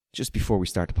Just before we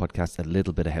start the podcast, a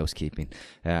little bit of housekeeping.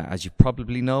 As you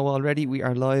probably know already, we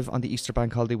are live on the Easter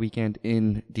Bank Holiday weekend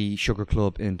in the Sugar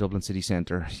Club in Dublin City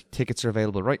Centre. Tickets are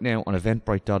available right now on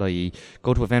eventbrite.ie.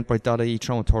 Go to eventbrite.ie,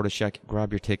 throw in Tortoise Shack,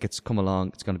 grab your tickets, come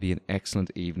along. It's going to be an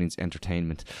excellent evening's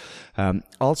entertainment.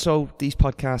 Also, these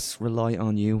podcasts rely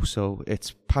on you, so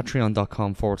it's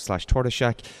patreon.com/Tortoise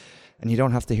Shack. And you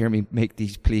don't have to hear me make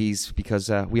these pleas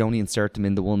because we only insert them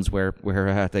in the ones where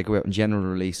they go out in general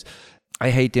release. I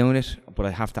hate doing it, but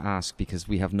I have to ask because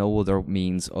we have no other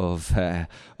means of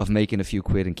making a few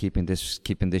quid and keeping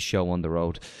this show on the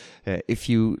road. If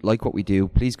you like what we do,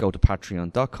 please go to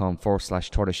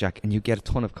patreon.com/Tortoise Shack and you get a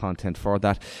ton of content for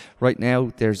that. Right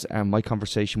now, there's my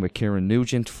conversation with Kieran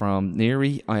Nugent from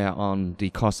NERI on the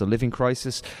cost of living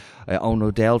crisis. Owen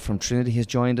O'Dell from Trinity has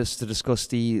joined us to discuss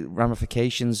the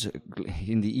ramifications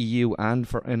in the EU and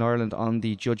in Ireland on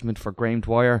the judgment for Graham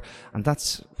Dwyer, and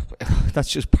that's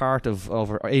just part of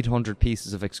over 800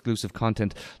 pieces of exclusive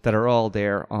content that are all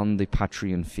there on the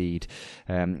Patreon feed.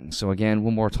 So again,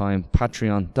 one more time,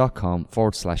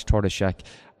 patreon.com/Tortoise Shack,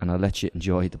 and I'll let you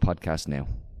enjoy the podcast now.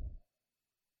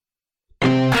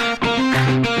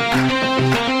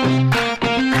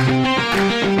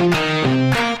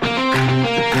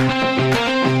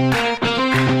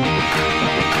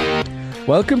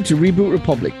 Welcome to Reboot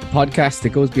Republic, the podcast that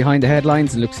goes behind the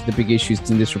headlines and looks at the big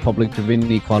issues in this republic of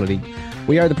inequality.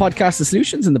 We are the podcast of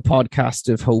solutions and the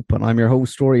podcast of hope, and I'm your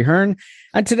host, Rory Hearn.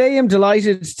 And today I'm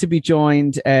delighted to be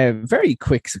joined, very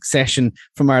quick succession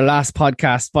from our last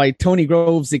podcast, by Tony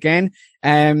Groves again.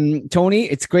 Tony,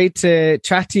 it's great to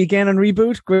chat to you again on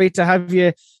Reboot. Great to have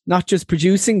you not just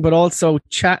producing, but also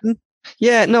chatting.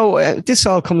 Yeah, no, this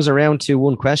all comes around to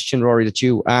one question, Rory, that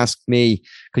you asked me,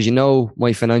 because you know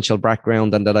my financial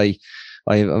background and that I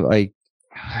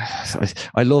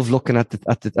love looking at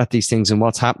these things and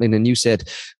what's happening. And you said,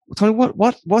 Tony,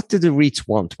 what do the REITs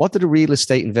want? What do the real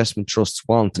estate investment trusts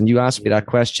want? And you asked me that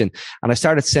question, and I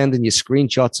started sending you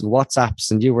screenshots and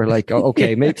WhatsApps, and you were like, oh,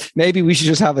 okay, maybe we should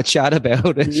just have a chat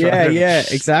about it. Yeah,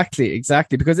 exactly.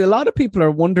 Because a lot of people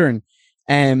are wondering.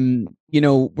 I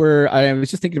was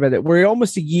just thinking about it. We're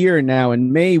almost a year now.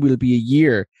 In May will be a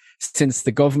year since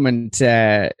the government,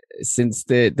 since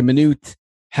the Maynooth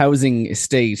housing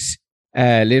estate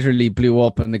literally blew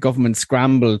up, and the government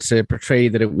scrambled to portray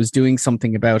that it was doing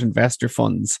something about investor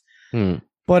funds.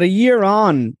 But a year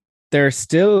on, they're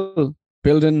still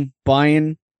building,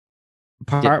 buying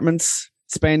apartments.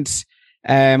 Spent,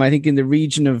 I think, in the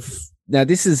region of, now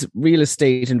this is real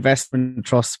estate investment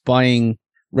trusts buying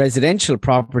residential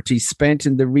property, spent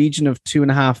in the region of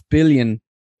 2.5 billion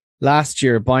last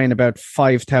year buying about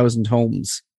 5,000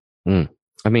 homes. I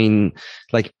mean,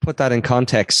 like, put that in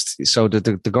context. So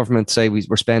the government say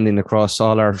we're spending across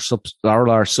all our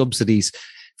subsidies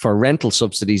for rental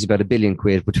subsidies about £1 billion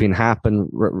between HAP and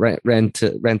rent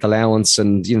allowance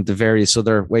and the various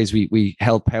other ways we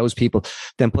help house people.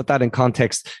 Then put that in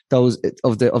context, those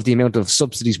of the amount of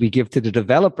subsidies we give to the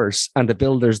developers and the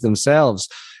builders themselves.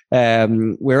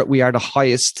 We are the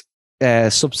highest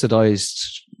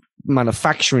subsidized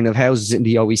manufacturing of houses in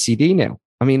the OECD now.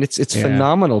 I mean, it's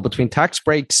phenomenal, between tax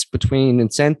breaks, between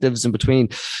incentives, and between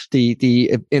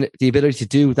the ability to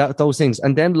do those things,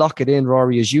 and then lock it in,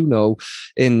 Rory, as you know,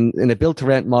 in a build to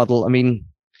rent model. I mean,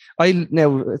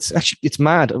 it's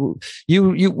mad.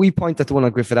 We point at the one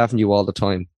on Griffith Avenue all the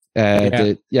time.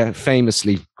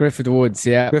 Famously Griffith Woods.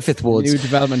 Griffith Woods, new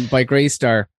development by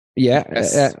Greystar.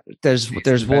 There's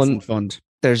one fund.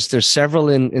 There's several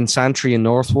in Santry and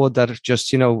Northwood that are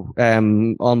just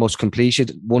almost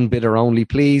completed. One bidder only,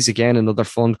 please. Again, another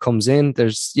fund comes in.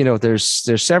 There's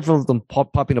several of them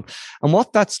popping up, and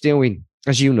what that's doing,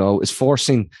 as you know, is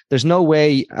forcing. There's no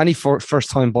way any first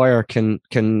time buyer can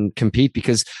compete,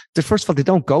 because first of all, they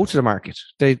don't go to the market.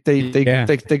 They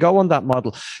go on that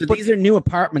model. So these are new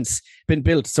apartments been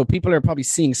built, so people are probably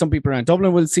seeing. Some people around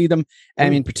Dublin will see them.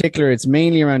 In particular, it's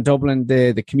mainly around Dublin,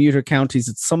 the commuter counties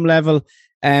at some level,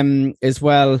 as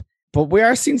well. But we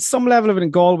are seeing some level of it in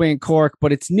Galway and Cork.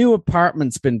 But it's new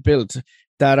apartments been built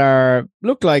that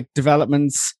look like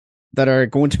developments that are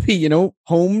going to be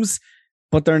homes,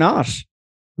 but they're not.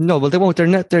 No, well, they won't. They're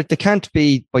not. They can't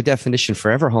be by definition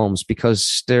forever homes,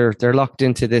 because they're locked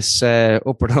into this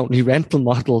upward only rental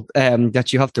model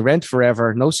that you have to rent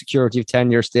forever, no security of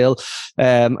tenure still,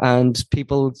 and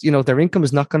people, their income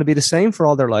is not going to be the same for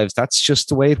all their lives. That's just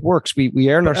the way it works. We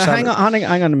earn our salary.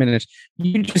 Hang on a minute.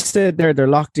 You just said they're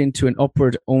locked into an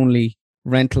upward only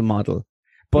rental model,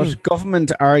 but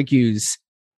government argues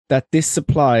that this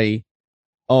supply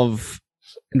of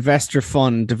investor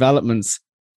fund developments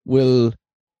will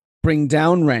bring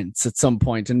down rents at some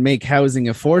point and make housing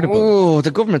affordable. Oh,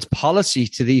 the government's policy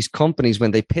to these companies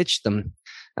when they pitch them.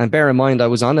 And bear in mind, I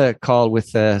was on a call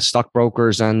with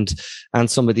stockbrokers and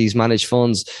some of these managed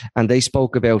funds, and they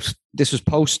spoke about, this was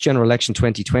post general election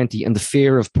 2020, and the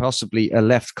fear of possibly a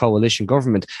left coalition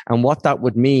government and what that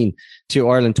would mean to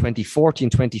Ireland 2040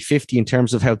 and 2050 in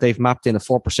terms of how they've mapped in a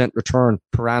 4% return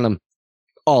per annum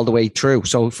all the way through.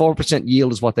 So 4%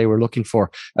 yield is what they were looking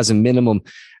for as a minimum.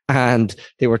 And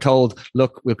they were told,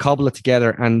 look, we'll cobble it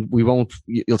together and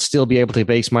you'll still be able to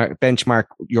benchmark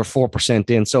your 4%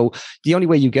 in. So the only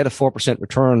way you get a 4%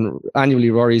 return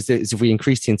annually, Rory, is if we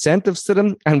increase the incentives to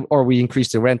them or we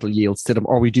increase the rental yields to them,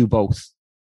 or we do both.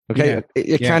 Okay.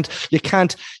 Yeah. You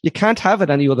can't have it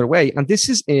any other way. And this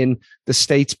is in the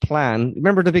state's plan.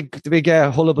 Remember the big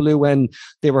hullabaloo when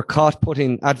they were caught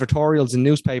putting advertorials in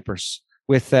newspapers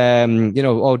with,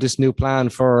 this new plan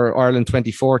for Ireland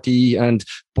 2040 and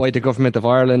by the government of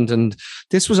Ireland. And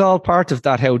this was all part of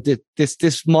that, how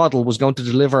this model was going to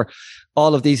deliver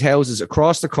all of these houses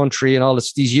across the country and all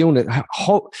these unit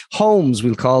homes,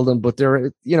 we'll call them, but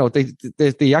they're,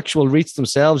 the actual REITs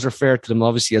themselves refer to them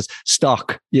obviously as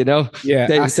stock,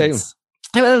 assets.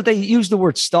 Well, they use the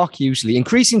word stock usually.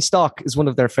 Increasing stock is one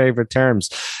of their favorite terms.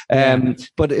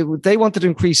 But they wanted to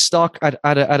increase stock at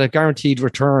a guaranteed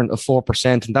return of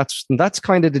 4%. And that's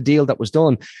kind of the deal that was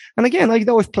done. And again, I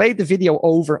know I've played the video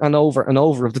over and over and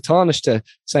over of the Taoiseach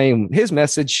saying his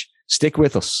message, stick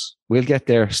with us. We'll get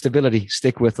there. Stability,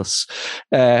 stick with us.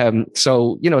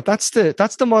 So that's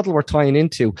the model we're tying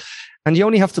into. And you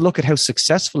only have to look at how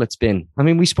successful it's been. I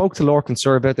mean, we spoke to Lorcan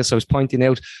Sur about this. I was pointing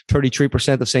out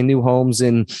 33% of, say, new homes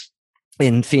in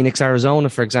Phoenix, Arizona,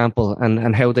 for example,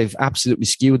 and how they've absolutely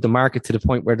skewed the market to the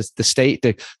point where the state,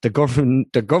 the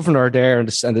governor there and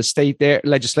the state there,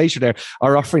 legislature there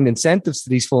are offering incentives to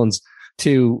these funds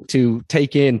to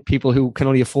take in people who can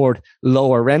only afford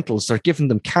lower rentals. They're giving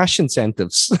them cash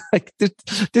incentives. Like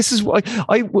this is why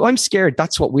I'm scared.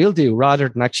 That's what we'll do rather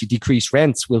than actually decrease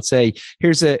rents. We'll say,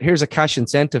 here's a cash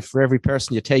incentive for every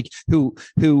person you take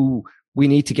who we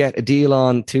need to get a deal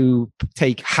on to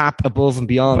take HAP above and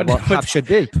beyond what HAP should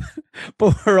be.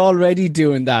 But we're already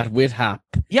doing that with HAP.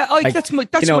 Yeah, that's my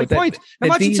point.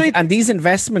 And these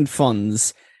investment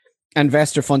funds,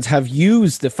 investor funds have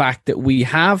used the fact that we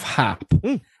have HAP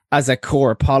as a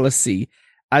core policy,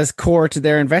 as core to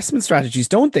their investment strategies,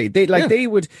 don't they? They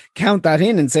would count that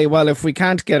in and say, well, if we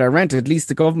can't get our rent, at least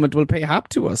the government will pay HAP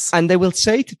to us. And they will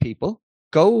say to people,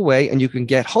 go away and you can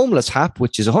get homeless HAP,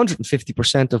 which is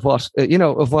 150% of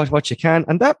what you can.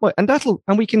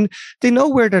 They know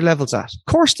where their level's at. Of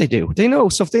course they do. They know.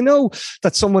 So if they know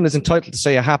that someone is entitled to,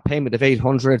 say, a HAP payment of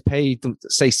 800, pay them,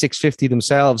 say, 650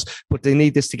 themselves, but they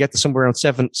need this to get to somewhere around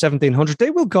 1700, they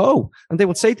will go and they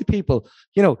will say to people,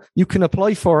 you can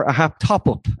apply for a HAP top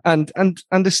up and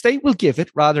the state will give it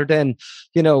rather than,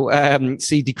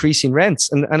 see decreasing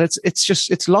rents. And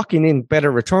it's locking in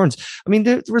better returns. I mean,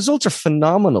 the results are phenomenal.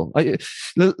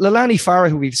 Lilani Farah,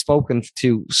 who we've spoken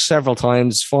to several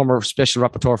times, former Special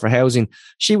Rapporteur for Housing,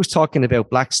 she was talking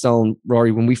about Blackstone,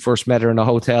 Rory, when we first met her in a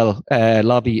hotel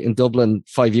lobby in Dublin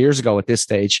 5 years ago at this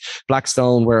stage.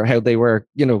 Blackstone, how they were,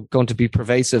 going to be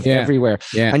pervasive everywhere.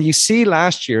 Yeah. And you see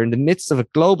last year, in the midst of a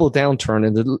global downturn,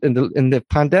 in the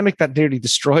pandemic that nearly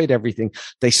destroyed everything,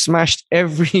 they smashed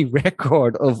every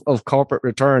record of corporate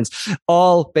returns,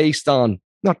 all based on,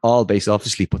 not all based,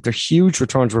 obviously, but their huge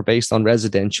returns were based on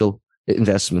residential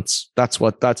investments.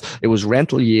 It was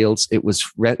rental yields. It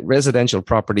was residential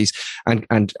properties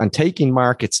and taking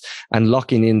markets and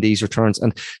locking in these returns.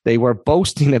 And they were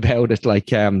boasting about it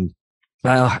like,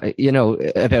 about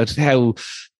how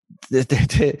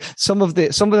some of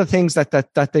the things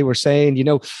that they were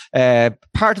saying,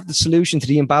 part of the solution to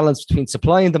the imbalance between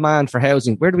supply and demand for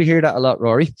housing. Where do we hear that a lot,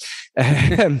 Rory?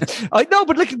 I know,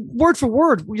 but like word for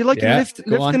word,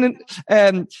 lifting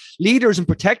leaders and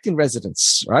protecting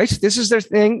residents, right? This is their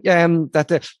thing.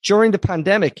 During the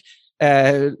pandemic,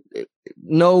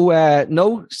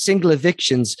 no single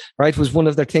evictions, right, was one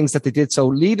of their things that they did. So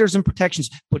leaders and protections,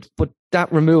 but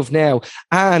that removed now.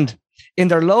 And in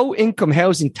their low-income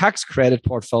housing tax credit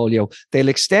portfolio, they'll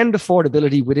extend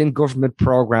affordability within government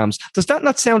programs. Does that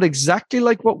not sound exactly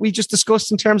like what we just discussed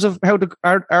in terms of how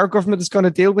our government is going to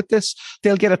deal with this?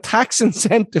 They'll get a tax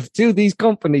incentive to these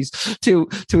companies to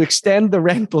extend the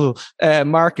rental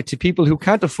market to people who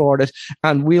can't afford it.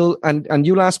 And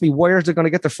you'll ask me, where are they going to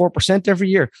get their 4% every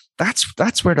year?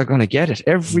 That's where they're going to get it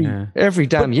every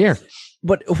damn year.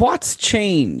 But what's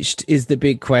changed is the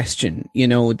big question,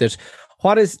 that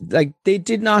what is, like, they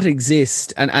did not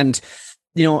exist. And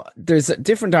there's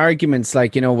different arguments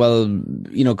like, well,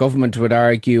 government would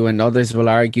argue and others will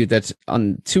argue that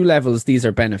on two levels, these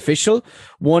are beneficial.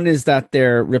 One is that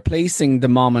they're replacing the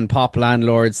mom and pop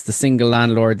landlords, the single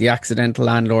landlord, the accidental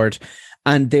landlord,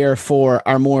 and therefore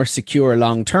are more secure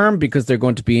long term because they're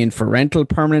going to be in for rental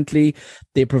permanently.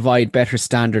 They provide better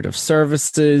standard of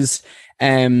services.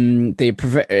 They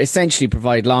essentially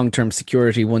provide long-term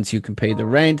security once you can pay the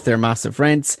rent. They're massive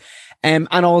rents. And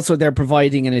also they're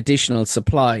providing an additional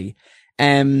supply.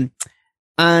 And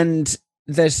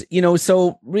that,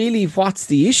 so really what's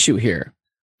the issue here?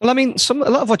 Well, I mean, a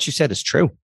lot of what you said is true.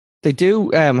 They do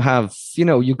have,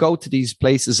 you go to these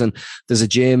places and there's a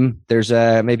gym, there's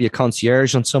maybe a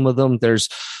concierge on some of them. There's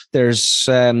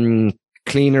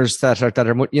cleaners that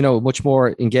are much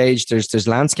more engaged. There's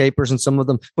landscapers in some of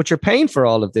them, but you're paying for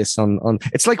all of this on.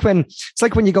 It's like when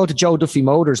you go to Joe Duffy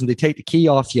Motors and they take the key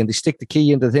off you and they stick the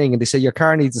key in the thing and they say your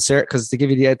car needs a cert because they give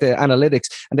you the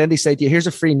analytics, and then they say to you, here's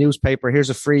a free newspaper,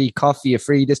 here's a free coffee, a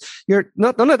free this.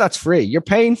 None of that's free. You're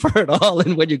paying for it all,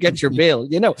 and when you get your bill,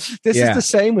 this is the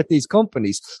same with these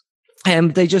companies.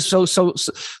 They just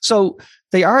so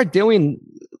they are doing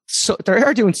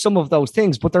some of those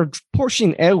things, but they're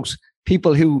pushing out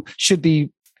people who should be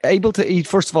able to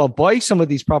first of all, buy some of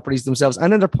these properties themselves.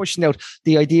 And then they're pushing out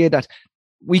the idea that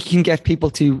we can get people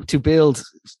to build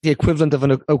the equivalent of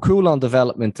an Okulon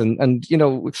development. And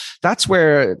that's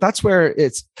where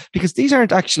it's, because these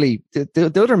aren't actually,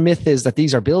 the other myth is that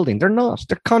these are building. They're not.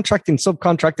 They're contracting,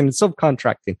 subcontracting, and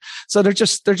subcontracting. So they're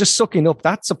just sucking up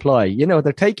that supply.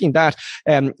 They're taking that.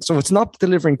 So it's not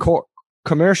delivering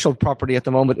commercial property at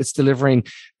the moment. It's delivering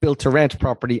built to rent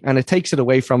property, and it takes it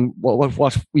away from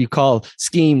what we call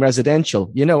scheme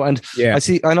residential, and I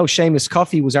know Seamus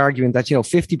Coffey was arguing that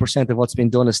 50% of what's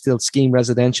been done is still scheme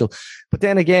residential, but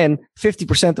then again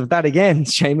 50% of that again,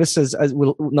 Seamus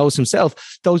knows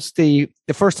himself, those the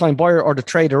first time buyer or the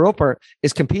trader upper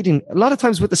is competing a lot of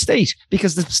times with the state,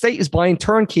 because the state is buying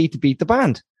turnkey to beat the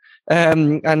band,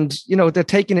 and they're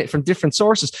taking it from different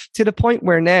sources to the point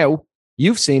where now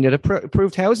you've seen it.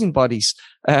 Approved housing bodies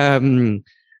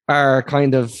are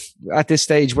kind of at this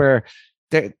stage where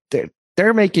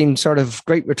they're making sort of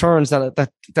great returns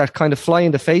that kind of fly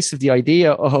in the face of the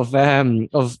idea of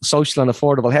social and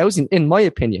affordable housing. In my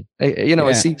opinion,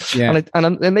 I see, and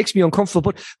it makes me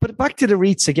uncomfortable. But back to the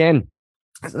REITs again.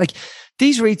 Like,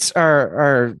 these REITs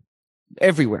are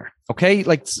everywhere. Okay,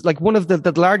 like one of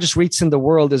the largest REITs in the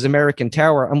world is American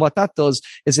Tower, and what that does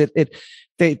is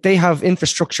They have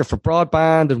infrastructure for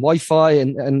broadband and Wi-Fi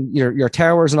and your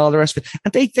towers and all the rest of it.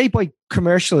 And they buy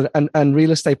commercial and real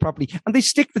estate property, and they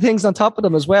stick the things on top of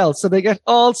them as well. So they get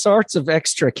all sorts of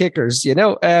extra kickers,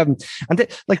 explain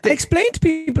to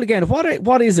people again,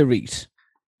 what is a REIT?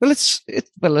 Well,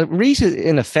 a REIT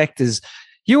in effect is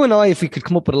you and I, if we could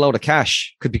come up with a load of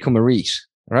cash, could become a REIT.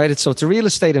 Right. So it's a real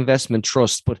estate investment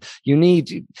trust, but you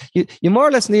more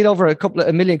or less need over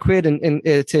 $2 million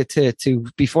to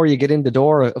before you get in the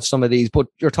door of some of these, but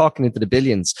you're talking into the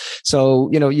billions. So,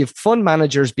 you've fund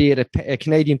managers, be it a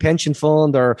Canadian pension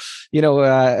fund or,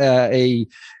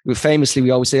 famously,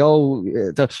 we always say,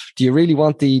 do you really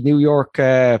want the New York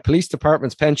Police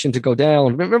Department's pension to go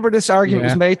down? Remember, this argument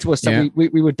was made to us that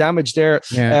we would damage there.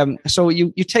 Yeah. So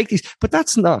you take these, but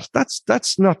that's not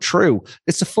true.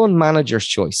 It's a fund manager's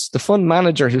choice. The fund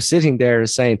manager who's sitting there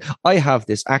is saying, I have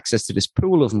this access to this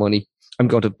pool of money. I'm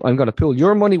going to pool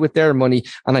your money with their money,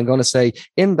 and I'm going to say,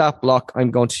 in that block, I'm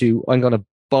going to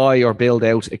buy or build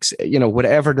out,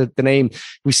 whatever the name.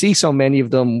 We see so many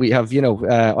of them. We have,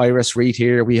 Iris REIT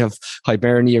here. We have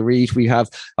Hibernia REIT. We have,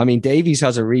 Davies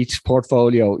has a REIT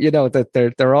portfolio,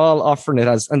 that they're all offering it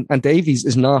as, and Davies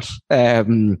is not,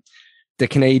 the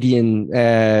Canadian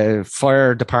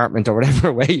fire department or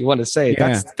whatever way you want to say it.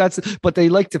 Yeah. That's, but they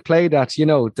like to play that,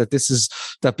 that this is,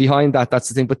 that behind that's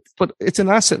the thing, but it's an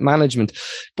asset management.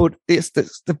 But it's the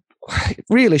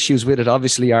real issues with it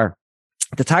obviously are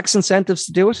the tax incentives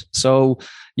to do it. So,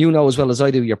 as well as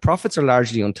I do, your profits are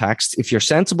largely untaxed. If you're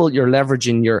sensible, you're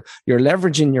leveraging your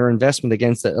investment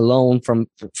against a loan from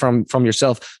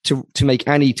yourself to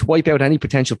wipe out any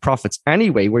potential profits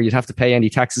anyway, where you'd have to pay any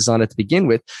taxes on it to begin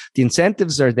with. The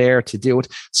incentives are there to do it.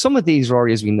 Some of these,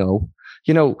 Rory, as we know,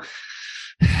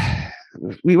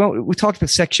 we talked about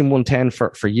Section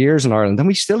 110 for years in Ireland, and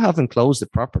we still haven't closed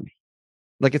it properly.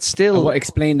 Like, it's still.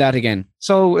 Explain that again.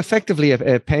 So effectively,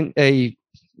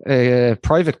 a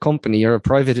private company or a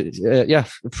private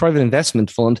investment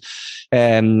fund,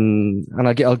 and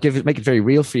make it very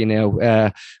real for you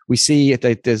now. We see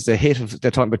that there's a hit of, they're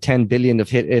talking about 10 billion of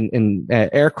hit in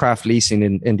aircraft leasing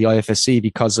in the IFSC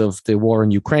because of the war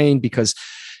in Ukraine, because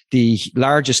the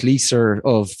largest leaser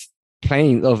of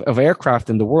plane of aircraft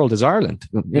in the world is Ireland.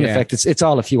 In effect, it's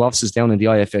all a few offices down in the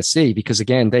IFSC, because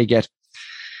again, they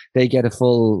get a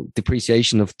full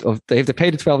depreciation of they have to pay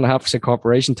the 12.5%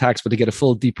 corporation tax, but they get a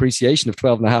full depreciation of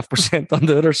 12.5% on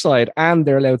the other side, and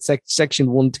they're allowed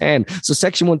Section 110. So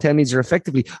Section 110 means you're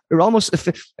almost,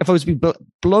 if I was to be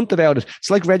blunt about it, it's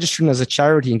like registering as a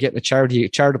charity and getting a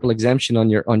charitable exemption on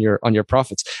your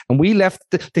profits. And we left,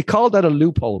 they called that a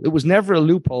loophole. It was never a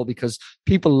loophole because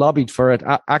people lobbied for it,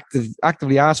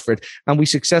 actively asked for it, and we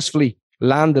successfully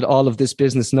landed all of this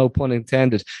business, no pun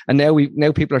intended. And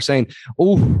now people are saying,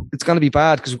 oh, it's going to be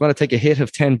bad because we're going to take a hit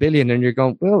of 10 billion. And you're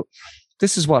going, well,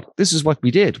 this is what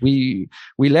we did. We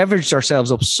leveraged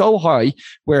ourselves up so high,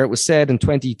 where it was said in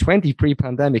 2020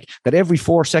 pre-pandemic that every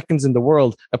 4 seconds in the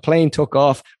world a plane took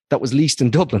off that was leased in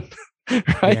Dublin.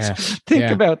 Right? Yeah. Think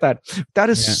about that.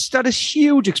 That is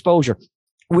huge exposure.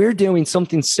 We're doing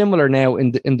something similar now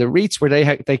in the REITs,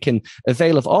 where they can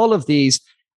avail of all of these,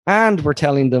 and we're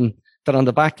telling them that on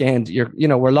the back end,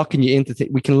 we're locking you into,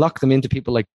 we can lock them into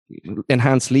people like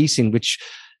enhanced leasing, which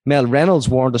Mel Reynolds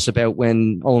warned us about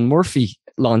when Owen Murphy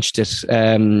launched it.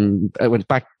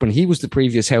 Back when he was the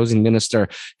previous housing minister,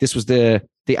 this was the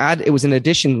ad. It was an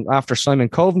addition after Simon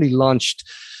Coveney launched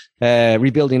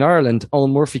Rebuilding Ireland.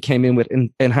 Owen Murphy came in with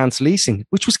enhanced leasing,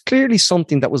 which was clearly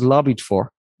something that was lobbied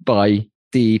for by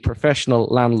the professional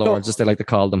landlords, as they like to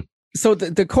call them. So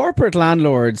the corporate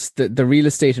landlords, the real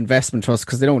estate investment trusts,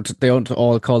 because they don't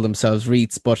all call themselves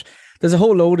REITs, but there's a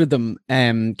whole load of them.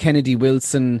 Kennedy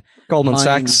Wilson, Goldman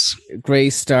Sachs,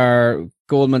 Greystar,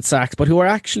 Goldman Sachs, but who are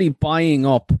actually buying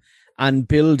up and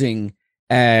building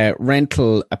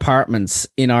rental apartments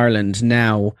in Ireland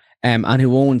now, and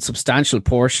who own substantial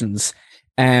portions.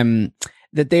 That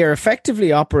they are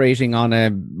effectively operating on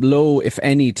a low, if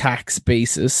any, tax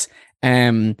basis,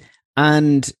 and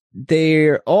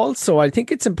they're also, I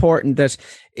think it's important that,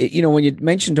 when you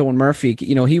mentioned Owen Murphy,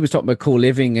 he was talking about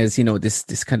co-living as,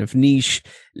 this kind of niche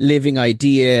living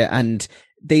idea, and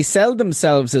they sell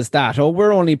themselves as that. Oh,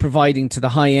 we're only providing to the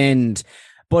high end.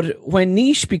 But when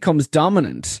niche becomes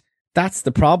dominant, that's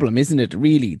the problem, isn't it,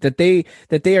 really? That they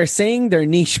are saying they're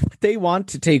niche, but they want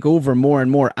to take over more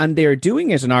and more, and they're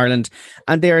doing it in Ireland,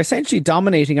 and they're essentially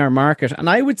dominating our market. And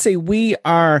I would say we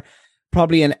are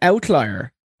probably an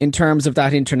outlier in terms of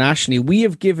that internationally. We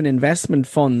have given investment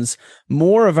funds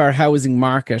more of our housing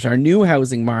market, our new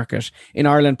housing market in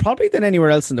Ireland, probably than anywhere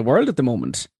else in the world at the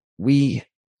moment. We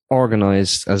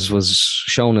organised, as was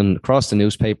shown across the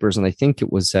newspapers, and I think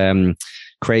it was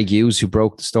Craig Hughes who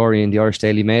broke the story in the Irish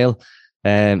Daily Mail.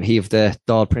 He of the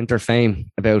Dáil printer fame,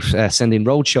 about sending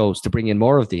roadshows to bring in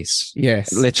more of these.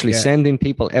 Yes. Literally sending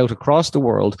people out across the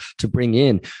world to bring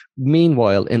in.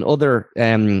 Meanwhile, in other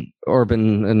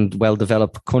urban and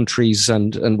well-developed countries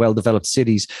and well-developed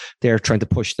cities, they're trying to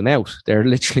push them out. They're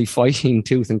literally fighting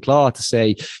tooth and claw to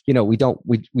say, we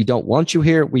don't want you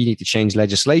here. We need to change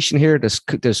legislation here.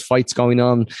 There's fights going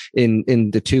on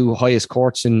in the two highest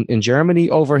courts in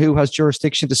Germany over who has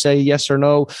jurisdiction to say yes or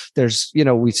no. There's,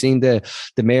 we've seen the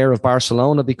mayor of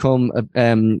Barcelona become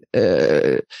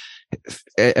a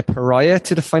pariah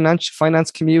to the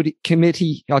finance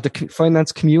committee, or the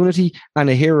finance community, and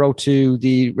a hero to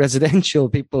the residential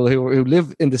people who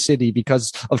live in the city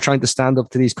because of trying to stand up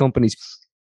to these companies.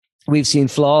 We've seen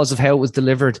flaws of how it was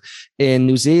delivered in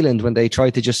New Zealand when they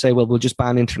tried to just say, well, we'll just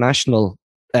ban international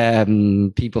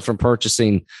people from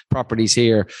purchasing properties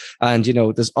here. And,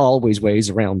 there's always ways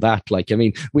around that.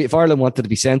 If Ireland wanted to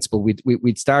be sensible,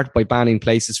 we'd start by banning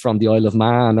places from the Isle of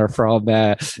Man or from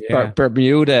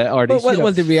Bermuda. Or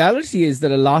well, the reality is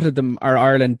that a lot of them are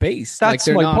Ireland based. That's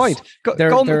my point.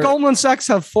 Goldman Sachs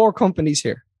have 4 companies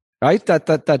here, right?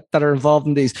 That are involved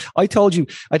in these. I told you,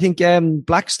 I think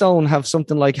Blackstone have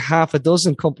something like half a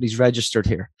dozen companies registered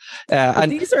here.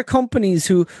 And these are companies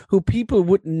who people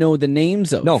wouldn't know the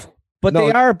names of. No, but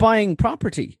they are buying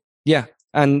property. Yeah.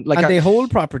 And they hold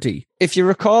property. If you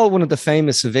recall one of the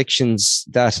famous evictions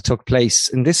that took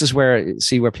place, and this is where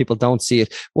people don't see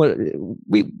it. Well,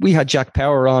 we had Jack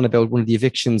Power on about one of the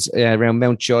evictions around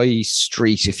Mountjoy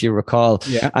Street, if you recall.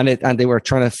 Yeah. And they were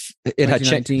trying to, it had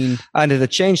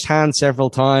changed hands several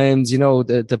times.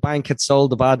 The bank had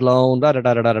sold the bad loan. I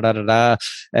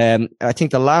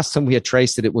think the last time we had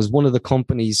traced it, it was one of the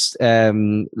companies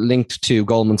linked to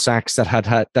Goldman Sachs that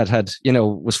had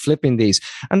was flipping these.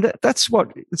 And that's what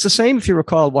it's the same. If you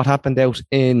recall what happened out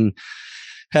in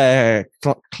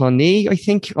Clonee, I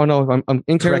think. Oh no, I'm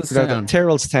incorrect.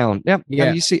 Tyrrellstown. Yeah.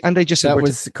 And you see, and they just said that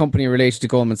was a company related to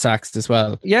Goldman Sachs as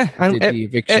well. Yeah, and the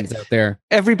evictions out there.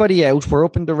 Everybody out. We're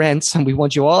upping the rents, and we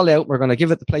want you all out. We're going to give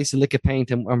it the place a lick of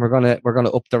paint, and we're going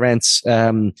to up the rents.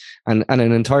 And an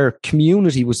entire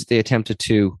community they attempted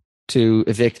to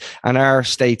evict, and our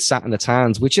state sat in its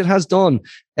hands, which it has done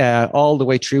all the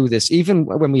way through this. Even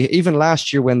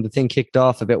last year when the thing kicked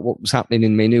off about what was happening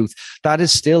in Maynooth, that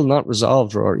is still not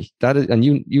resolved, Rory. That is, and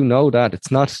you know that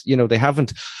it's not.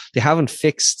 They haven't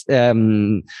fixed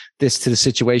this to the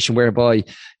situation whereby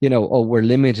we're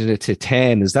limited it to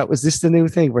 10. Was this the new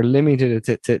thing? We're limited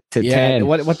it to 10.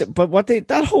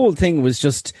 That whole thing was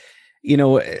just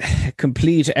a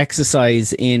complete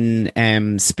exercise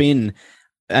in spin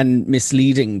and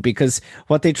misleading, because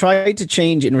what they tried to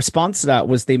change in response to that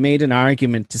was they made an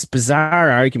argument, this bizarre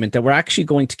argument, that we're actually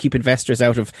going to keep investors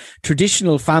out of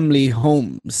traditional family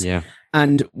homes. Yeah.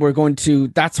 And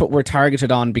that's what we're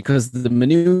targeted on, because the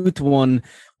Maynooth one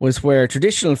was where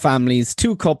traditional families,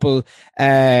 two couple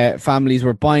families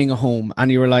were buying a home,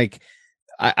 and you were like,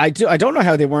 I don't know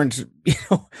how they weren't,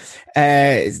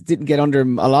 didn't get under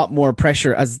a lot more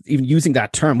pressure as even using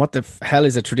that term. What the hell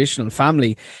is a traditional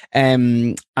family?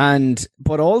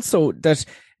 But also that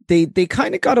they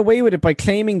kind of got away with it by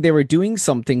claiming they were doing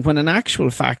something, when in actual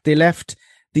fact they left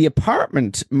the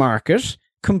apartment market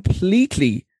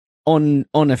completely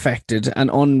unaffected and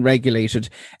unregulated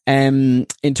in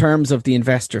terms of the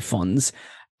investor funds.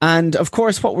 And of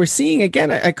course, what we're seeing, again,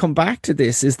 I come back to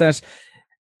this, is that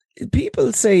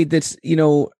people say that,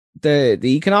 the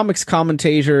economics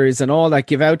commentators and all that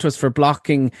give out to us for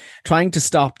trying to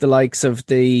stop the likes of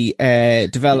the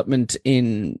development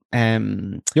in...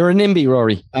 You're an NIMBY,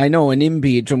 Rory. I know, an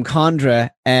NIMBY,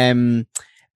 Drumcondra,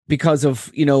 because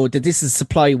of, that this is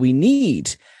supply we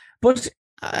need. But...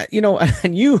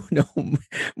 and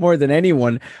more than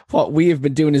anyone, what we have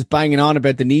been doing is banging on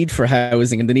about the need for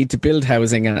housing and the need to build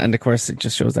housing. And of course, it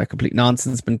just shows that complete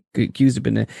nonsense, been accused of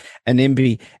being an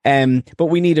NIMBY. But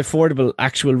we need affordable,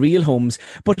 actual real homes.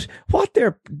 But what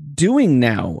they're doing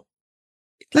now,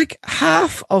 like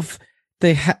half of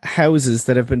the houses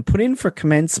that have been put in for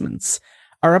commencements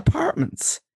are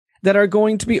apartments that are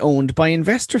going to be owned by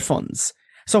investor funds.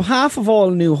 So half of all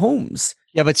new homes.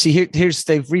 Yeah, but see, here's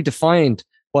they've redefined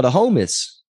what a home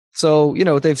is. So,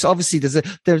 they've obviously,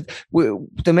 the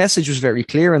message was very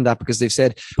clear in that, because they've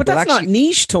said... But that's not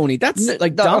niche, Tony. That's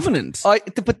dominant.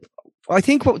 But I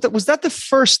think was that the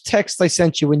first text I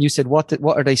sent you when you said, what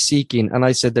are they seeking? And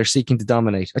I said, they're seeking to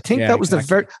dominate. I think that was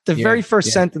exactly. the very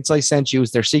first sentence I sent you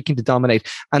is they're seeking to dominate.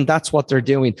 And that's what they're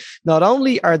doing. Not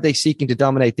only are they seeking to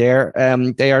dominate there,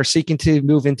 they are seeking to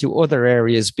move into other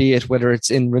areas, be it whether it's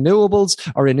in renewables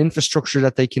or in infrastructure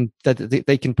that they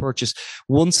can purchase.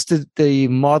 Once the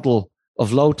model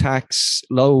of low tax,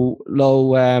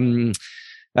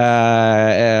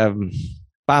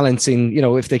 balancing,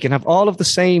 if they can have all of the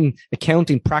same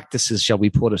accounting practices, shall we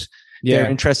put it, they're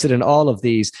interested in all of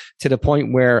these, to the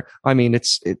point where,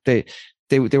 they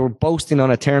were boasting on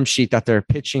a term sheet that they're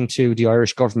pitching to the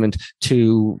Irish government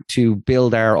to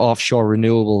build our offshore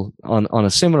renewable on a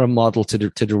similar model to the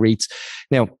REITs.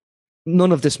 Now,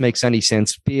 none of this makes any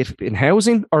sense, be it in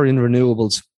housing or in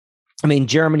renewables.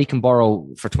 Germany can borrow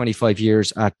for 25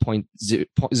 years at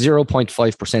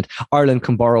 0.5%. Ireland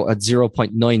can borrow at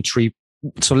 0.93%.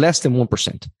 So less than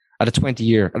 1% at a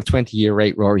 20-year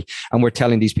rate, Rory. And we're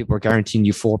telling these people we're guaranteeing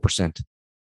you 4%.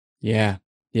 Yeah.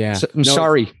 Yeah. So, I'm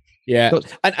sorry. Yeah.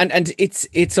 And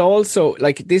it's also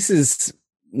like, this is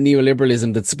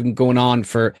neoliberalism that's been going on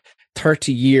for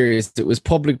 30 years. It was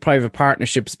public-private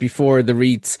partnerships before the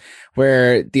REITs,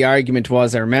 where the argument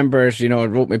was, I remember it, I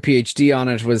wrote my PhD on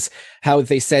it, was how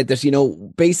they said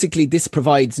that, basically this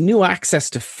provides new access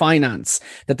to finance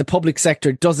that the public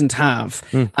sector doesn't have.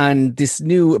 And this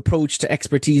new approach to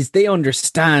expertise, they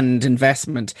understand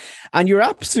investment. And you're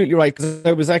absolutely right, because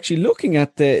I was actually looking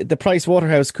at the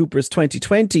PricewaterhouseCoopers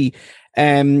 2020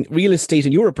 Real Estate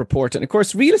in Europe report. And of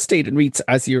course, real estate and REITs,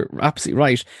 as you're absolutely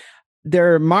right,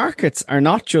 their markets are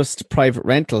not just private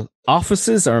rental.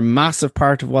 Offices are a massive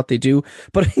part of what they do,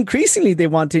 but increasingly they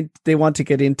want to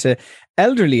get into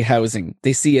elderly housing.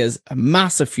 They see as a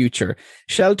massive future.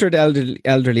 Sheltered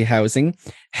elderly housing,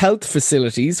 health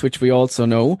facilities, which we also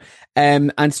know,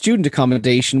 and student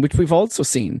accommodation, which we've also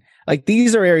seen. Like,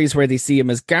 these are areas where they see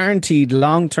them as guaranteed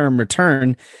long-term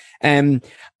return. And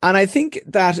I think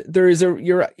that there is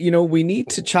we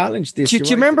need to challenge this. Do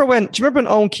you remember when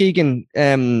Owen Keegan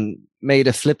made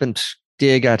a flippant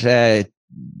dig at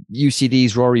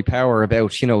UCD's Rory Power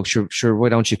about, sure, why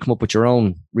don't you come up with your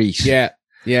own REIT?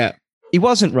 Yeah. He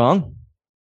wasn't wrong.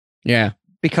 Yeah.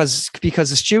 Because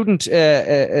a student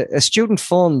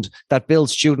fund that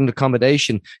builds student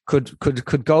accommodation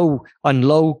could go on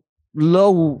low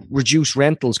reduced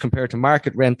rentals compared to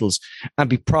market rentals and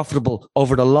be profitable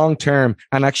over the long term,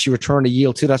 and actually return a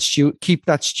yield to that keep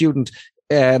that student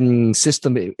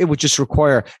system, it would just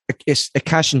require a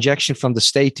cash injection from the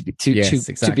state to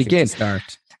begin. To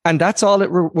start. And that's all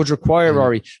it would require,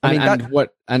 Rory.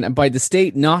 And by the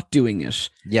state not doing it,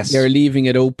 yes, they're leaving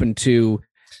it open to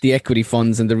the equity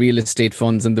funds and the real estate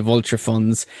funds and the vulture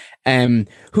funds, I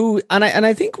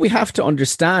think we have to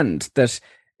understand that,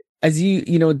 as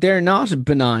you know, they're not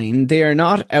benign. They are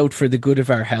not out for the good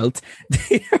of our health.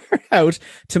 They are out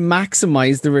to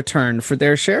maximize the return for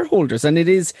their shareholders. And it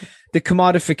is the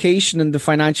commodification and the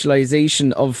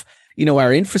financialization of, you know,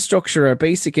 our infrastructure, our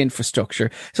basic infrastructure.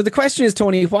 So the question is,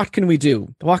 Tony, what can we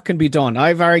do? What can be done?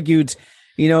 I've argued,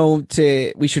 you know,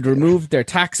 we should remove their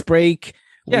tax break.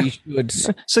 Yeah.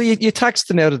 So you tax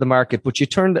them out of the market, but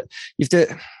it's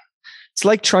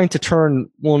like trying to turn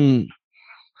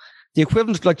the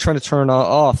equivalent of like trying to turn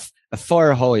off a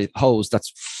fire hose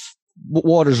that's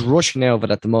water's rushing out of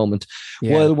it at the moment,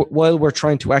 while we're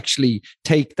trying to actually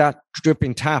take that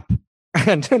dripping tap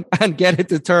and get it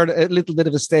to turn a little bit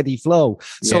of a steady flow.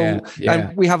 So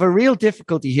and we have a real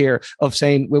difficulty here of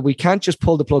saying, well, we can't just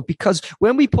pull the plug, because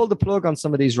when we pull the plug on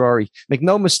some of these, Rory, make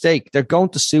no mistake, they're going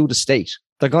to sue the state.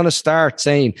 They're going to start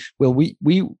saying, well, we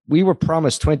were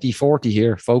promised 2040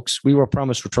 here, folks. We were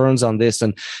promised returns on this.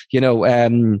 And, you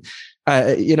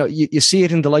see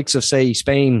it in the likes of, say,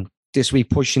 Spain this week,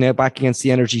 pushing out back against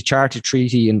the Energy Charter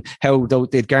Treaty and how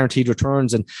they'd guaranteed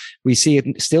returns. And we see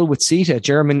it still with CETA,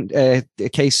 German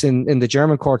case in the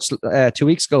German courts 2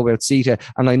 weeks ago about CETA.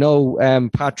 And I know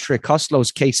Patrick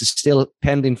Koslow's case is still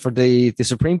pending for the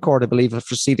Supreme Court, I believe,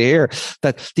 for CETA here,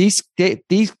 that these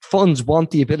funds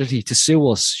want the ability to sue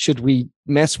us should we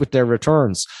mess with their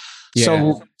returns.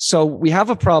 Yeah. So we have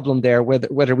a problem there,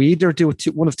 whether we either do it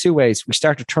one of two ways. We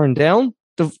start to turn down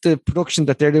the production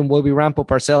that they're doing while we ramp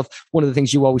up ourselves. One of the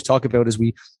things you always talk about is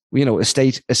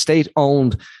a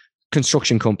state-owned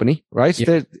construction company, right?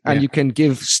 And you can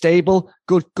give stable,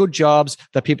 good jobs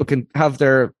that people can have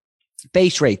their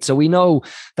base rate. So we know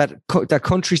that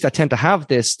countries that tend to have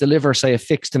this deliver, say, a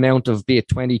fixed amount of, be it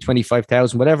 20,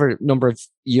 25,000, whatever number of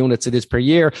units it is per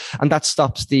year. And that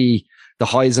stops the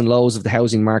highs and lows of the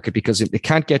housing market, because it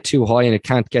can't get too high and it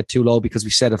can't get too low, because we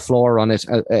set a floor on it,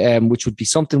 which would be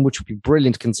something which would be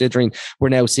brilliant, considering we're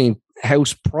now seeing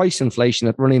house price inflation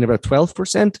at running about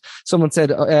 12%. Someone said,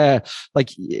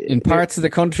 in parts of the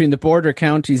country, in the border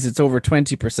counties, it's over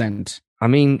 20%. I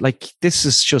mean, like, this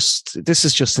is just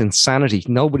insanity.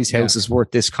 Nobody's house is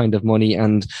worth this kind of money,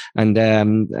 and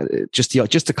just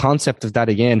the concept of that,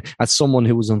 again, as someone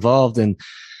who was involved in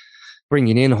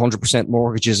bringing in 100%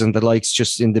 mortgages and the likes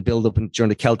just in the build-up and during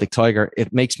the Celtic Tiger,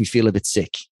 it makes me feel a bit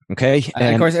sick. Okay.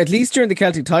 And of course, at least during the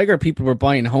Celtic Tiger, people were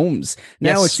buying homes.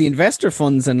 Now it's the investor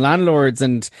funds and landlords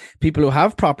and people who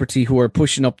have property who are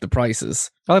pushing up the prices.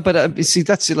 Oh, but see,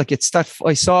 that's like, it's that.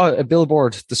 I saw a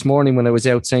billboard this morning when I was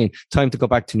out saying, "Time to go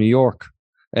back to New York."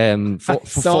 I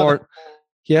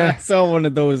saw one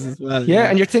of those as well. Yeah,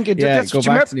 and you're thinking, go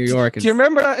back to New York. Do you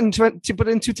remember that but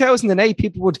in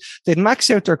 2008, they'd max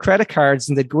out their credit cards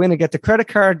and they'd go in and get the credit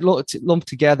card lumped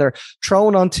together,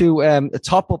 thrown onto a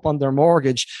top up on their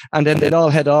mortgage, and then they'd all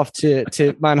head off to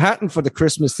Manhattan for the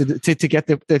Christmas to get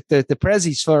the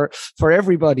prezzies for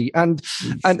everybody. And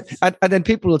then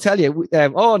people will tell you,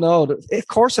 oh no, of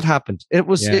course it happened. It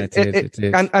was it did.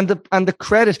 And the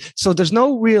credit. So there's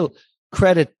no real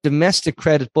domestic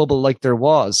credit bubble like there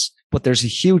was, but there's a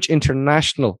huge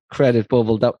international credit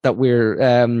bubble that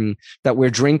we're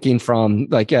drinking from.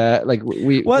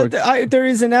 There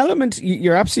is an element.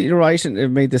 You're absolutely right, and I've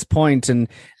made this point, and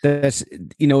that,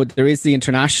 you know, there is the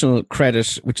international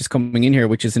credit which is coming in here,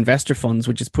 which is investor funds,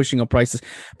 which is pushing up prices,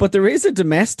 but there is a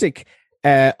domestic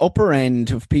upper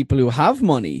end of people who have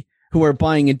money, who are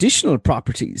buying additional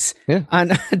properties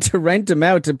and to rent them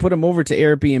out, to put them over to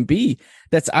Airbnb.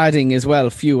 That's adding as well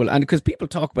fuel. And because people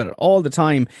talk about it all the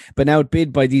time, but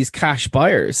outbid by these cash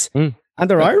buyers. And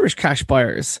they're Irish cash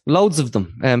buyers. Loads of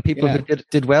them. People who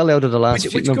did well out of the last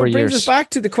number of years. Which brings us back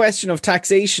to the question of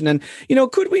taxation. And, you know,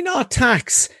 could we not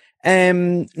tax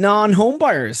non-home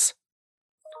buyers?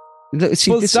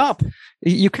 See, full stop.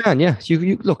 You can, yeah.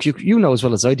 You look, you know as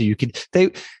well as I do.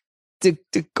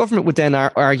 The government would then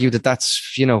argue that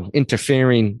that's, you know,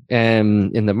 interfering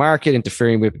in the market,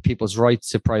 interfering with people's rights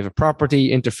to private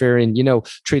property, interfering, you know,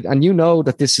 and you know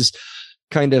that this is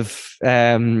kind of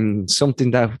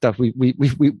something that we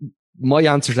my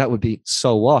answer to that would be,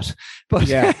 so what? But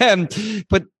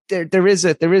but there is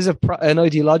an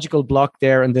ideological block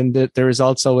there, and then there is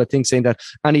also a thing saying that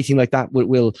anything like that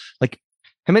will like.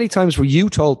 How many times were you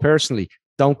told personally,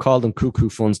 don't call them cuckoo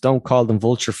funds, don't call them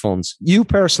vulture funds? You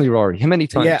personally, Rory, how many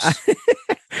times? Yeah.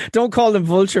 don't call them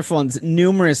vulture funds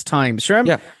numerous times. Sure,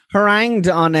 I'm harangued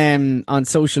on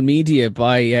social media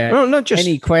by not just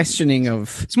any questioning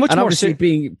of. It's much and more obviously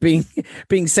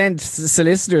being sent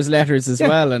solicitors' letters as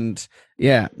well, and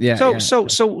but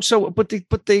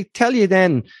they tell you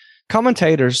then,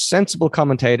 commentators, sensible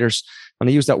commentators, and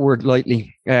I use that word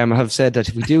lightly, have said that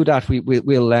if we do that,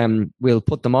 we'll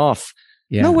put them off.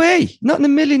 Yeah. No way, not in a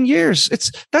million years.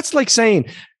 That's like saying,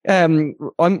 I'm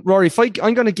Rory, if I'm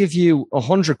going to give you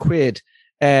 100 quid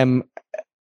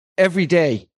every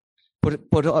day, but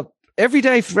every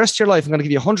day for the rest of your life, I'm going to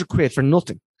give you 100 quid for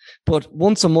nothing. But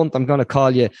once a month, I'm going to call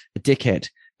you a dickhead.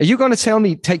 Are you going to tell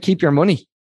me keep your money?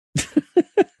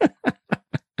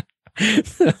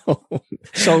 No.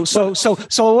 So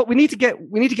what we need to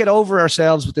get over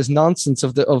ourselves with this nonsense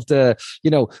of the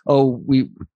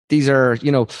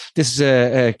this is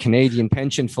a Canadian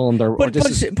pension fund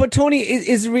but Tony,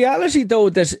 is reality though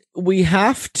that we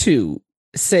have to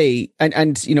say,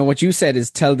 and you know what you said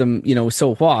is tell them,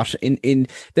 so what, in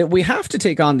that we have to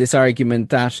take on this argument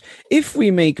that if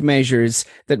we make measures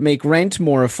that make rent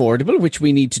more affordable, which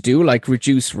we need to do, like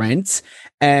reduce rents,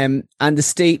 and the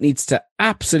state needs to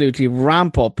absolutely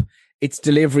ramp up its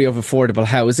delivery of affordable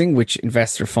housing, which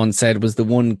Investor Fund said was the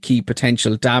one key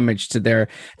potential damage to their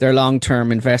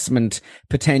long-term investment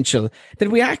potential,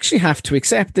 that we actually have to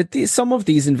accept that some of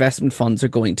these investment funds are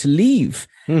going to leave,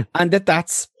 and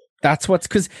that's what's,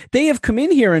 because they have come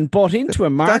in here and bought into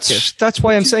a market. That's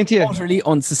why I'm saying to you, utterly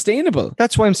unsustainable.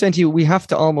 That's why I'm saying to you, we have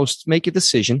to almost make a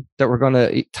decision that we're going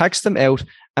to tax them out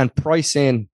and price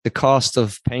in the cost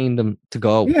of paying them to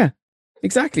go. Yeah,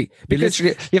 exactly. Because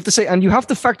you have to say, and you have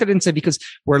to factor it in and say, because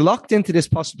we're locked into this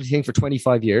possibility thing for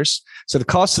 25 years. So the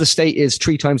cost of the state is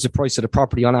 3 times the price of the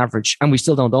property on average, and we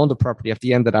still don't own the property at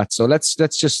the end of that. So let's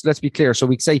be clear. So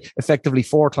we say effectively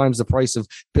 4 times the price of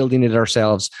building it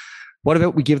ourselves. What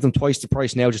about we give them twice the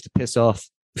price now just to piss off?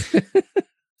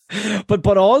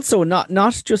 But also not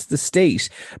just the state,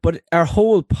 but our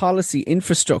whole policy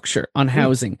infrastructure on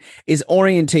housing is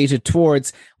orientated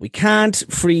towards, we can't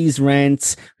freeze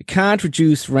rents, we can't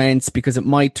reduce rents because it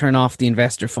might turn off the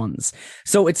investor funds.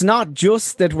 So it's not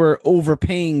just that we're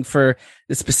overpaying for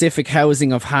the specific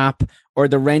housing of HAP or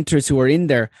the renters who are in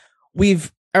there.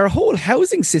 Our whole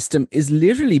housing system is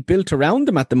literally built around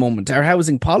them at the moment, our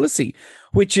housing policy,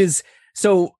 which is,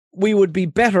 so we would be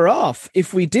better off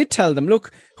if we did tell them,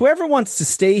 look, whoever wants to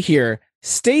stay here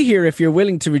if you're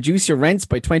willing to reduce your rents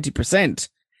by 20%.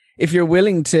 If you're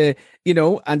willing to,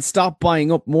 and stop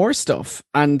buying up more stuff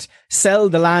and sell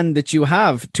the land that you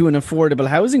have to an affordable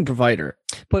housing provider.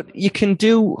 But you can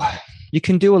do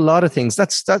a lot of things.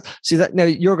 See that now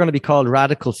you're going to be called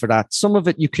radical for that. Some of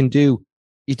it you can do.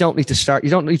 You don't need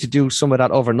to do some of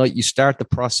that overnight. You start the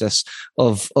process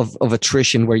of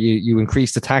attrition where you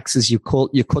increase the taxes, you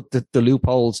cut the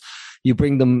loopholes, you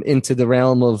bring them into the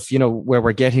realm of, where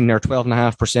we're getting our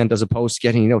 12.5% as opposed to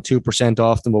getting, 2%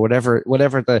 off them or whatever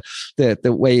the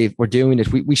way we're doing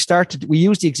it. We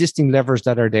use the existing levers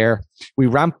that are there.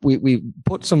 We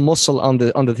put some muscle on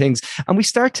the things, and we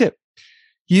start to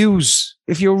use,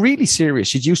 if you're really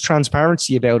serious, you'd use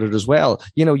transparency about it as well.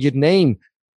 You'd name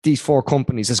these 4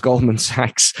 companies as Goldman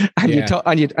Sachs, and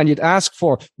you'd ask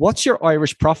for, what's your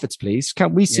Irish profits, please?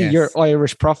 Can we see your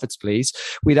Irish profits, please?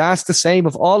 We'd ask the same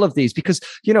of all of these because,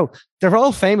 they're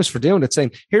all famous for doing it,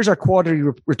 saying, here's our quarterly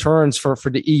returns for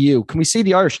the EU. Can we see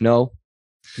the Irish? No.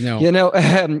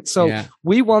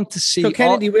 We want to see. So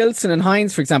Kennedy Wilson and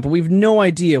Heinz, for example, we've no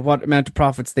idea what amount of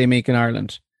profits they make in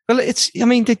Ireland. Well,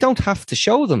 they don't have to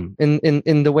show them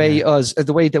in the way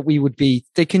the way that we would be.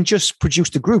 They can just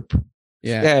produce the group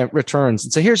returns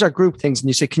and say, here's our group things, and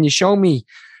you say, can you show me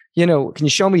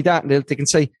that? And they can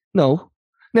say no.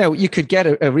 Now you could get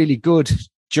a really good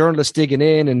journalist digging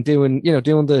in and doing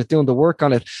the work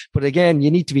on it, but again, you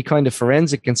need to be kind of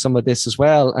forensic in some of this as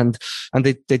well, and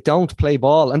they don't play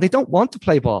ball, and they don't want to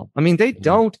play ball. I mean, they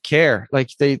don't care.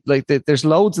 There's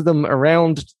loads of them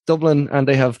around Dublin, and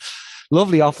they have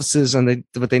lovely offices,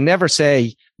 but they never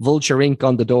say Vulture Inc.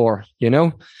 on the door,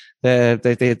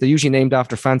 They're usually named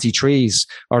after fancy trees,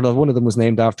 or one of them was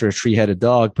named after a 3-headed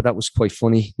dog, but that was quite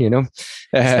funny, The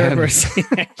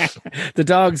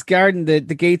dogs guarding the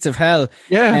gates of hell.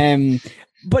 Yeah.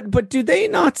 But do they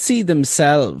not see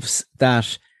themselves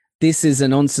that this is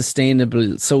an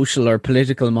unsustainable social or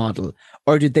political model,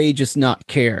 or do they just not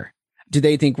care? Do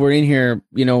they think we're in here,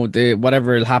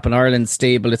 whatever will happen, Ireland's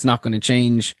stable, it's not going to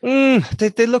change?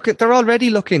 They're already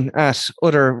looking at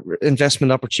other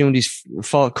investment opportunities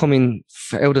coming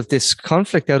out of this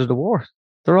conflict, out of the war.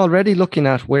 They're already looking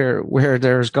at where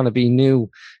there's going to be new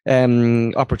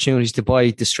opportunities to buy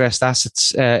distressed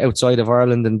assets outside of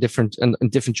Ireland and different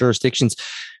jurisdictions.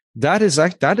 That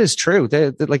is true.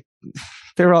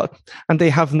 They're all, and they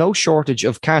have no shortage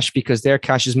of cash because their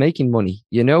cash is making money.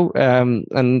 And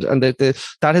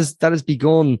that has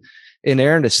begun in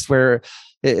earnest, where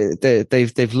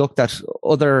they've looked at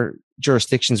other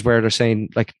jurisdictions where they're saying,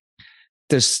 like,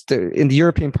 in the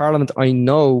European Parliament, I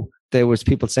know there was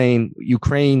people saying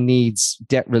Ukraine needs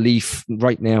debt relief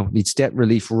right now,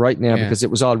 because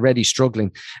it was already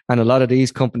struggling. And a lot of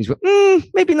these companies were,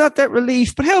 maybe not debt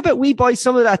relief, but how about we buy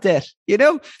some of that debt?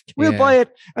 We'll buy it.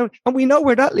 And we know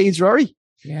where that leads, Rory.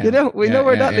 Yeah. We know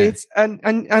where that leads. And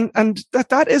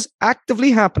that is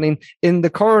actively happening in the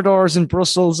corridors in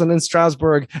Brussels and in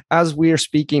Strasbourg as we are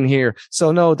speaking here.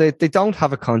 So no, they don't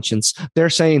have a conscience. They're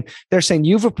saying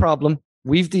you have a problem.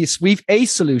 We've a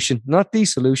solution, not the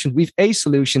solution. We've a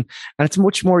solution, and it's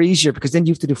much more easier because then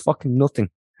you have to do fucking nothing.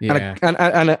 Yeah.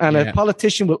 And a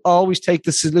politician will always take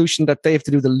the solution that they have to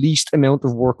do the least amount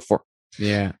of work for.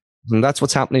 Yeah, and that's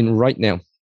what's happening right now.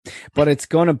 But it's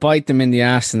going to bite them in the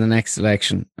ass in the next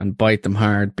election, and bite them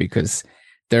hard, because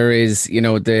there is,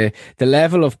 the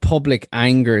level of public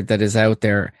anger that is out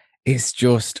there is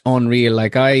just unreal.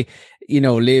 Like, I,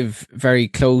 live very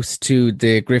close to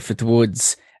the Griffith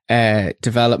Woods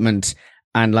development,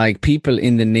 and like, people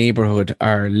in the neighborhood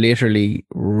are literally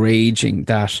raging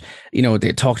that,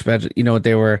 they talked about,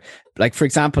 they were, like, for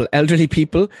example, elderly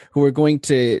people who were going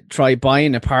to try buy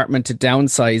an apartment to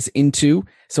downsize into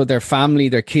so their family,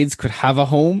 their kids could have a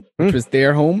home, which was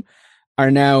their home,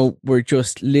 were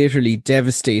just literally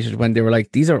devastated when they were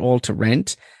like, these are all to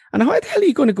rent. And how the hell are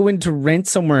you going to go into rent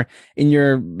somewhere in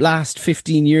your last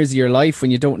 15 years of your life when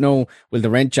you don't know, will the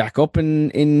rent jack up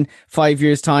in 5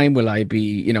 years' time? Will I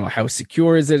be, how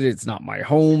secure is it? It's not my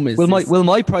home. Will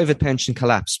my private pension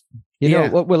collapse?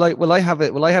 Will I have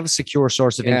a secure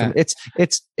source of income?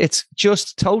 It's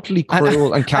just totally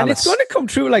cruel and callous. And it's going to come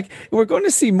true. Like, we're going to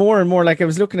see more and more. Like, I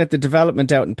was looking at the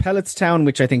development out in Pelletstown,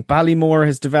 which I think Ballymore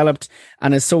has developed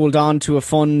and has sold on to a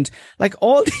fund. Like,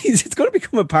 all these, it's going to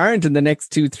become apparent in the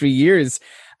next 2-3 years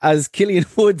as Killian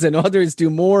Woods and others do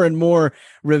more and more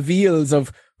reveals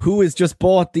of who has just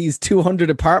bought these 200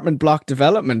 apartment block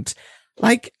development.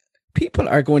 Like, people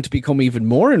are going to become even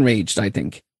more enraged, I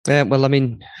think. Well, I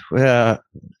mean, the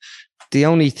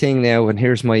only thing now, and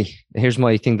here's my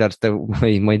thing, that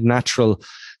my natural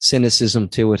cynicism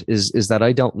to it is that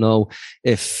I don't know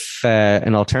if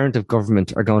an alternative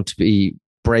government are going to be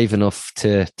brave enough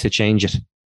to change it.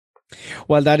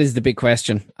 Well, that is the big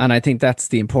question, and I think that's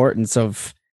the importance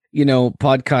of,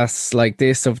 podcasts like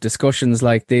this, of discussions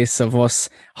like this, of us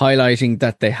highlighting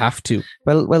that they have to.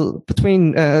 Well,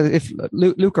 between if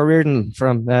Luke O'Riordan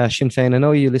from Sinn Féin, I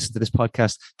know you listen to this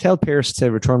podcast, tell Pierce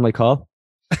to return my call.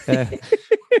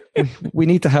 We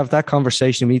need to have that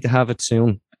conversation. We need to have it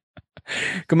soon.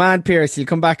 Come on, Pierce, you'll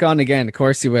come back on again. Of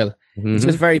course you will. Mm-hmm. He's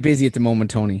just very busy at the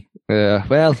moment, Tony.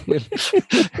 Well,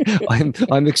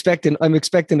 I'm expecting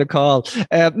a call.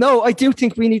 No, I do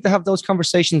think we need to have those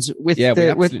conversations with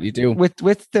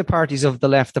the parties of the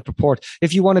left that purport,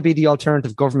 if you want to be the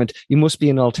alternative government, you must be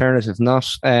an alternative,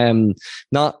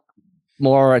 not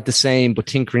more at the same, but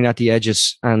tinkering at the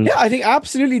edges. And I think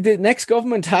absolutely the next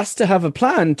government has to have a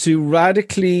plan to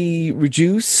radically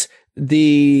reduce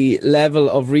the level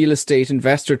of real estate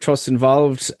investor trusts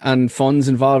involved and funds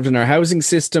involved in our housing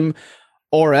system,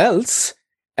 or else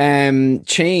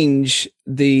reduce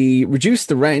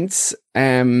the rents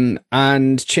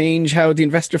and change how the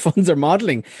investor funds are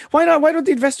modeling. Why not? Why don't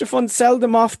the investor funds sell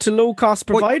them off to low cost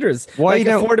providers, like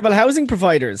affordable housing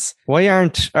providers? Why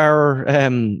aren't our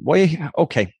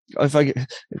okay,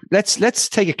 let's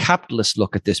take a capitalist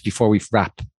look at this before we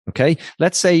wrap. Okay,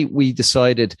 let's say we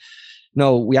decided,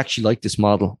 no, we actually like this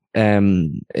model.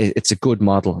 It's a good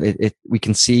model. We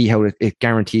can see how it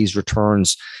guarantees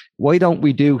returns. Why don't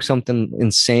we do something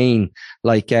insane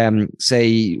like,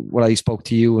 say, what I spoke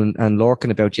to you and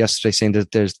Lorcan about yesterday, saying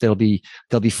that there'll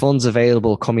be funds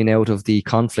available coming out of the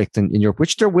conflict in Europe,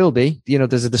 which there will be.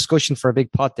 There's a discussion for a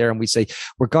big pot there, and we say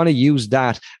we're going to use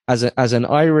that as an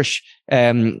Irish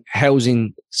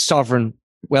housing sovereign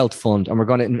wealth fund,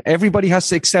 and everybody has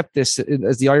to accept this,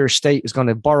 as the Irish state is going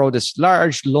to borrow this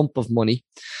large lump of money,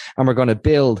 and we're going to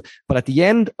build. But at the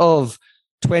end of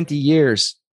 20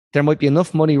 years, there might be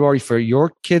enough money, Rory, for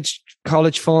your kids'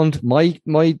 college fund,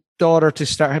 my daughter to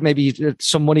start maybe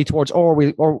some money towards, or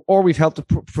we've helped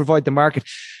to provide the market.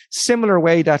 Similar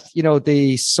way that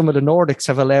some of the Nordics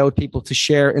have allowed people to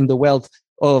share in the wealth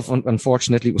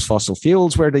unfortunately, it was fossil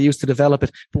fuels where they used to develop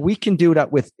it. But we can do that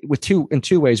in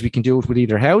two ways. We can do it with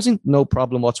either housing, no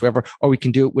problem whatsoever, or we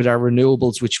can do it with our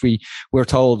renewables, which we're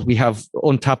told we have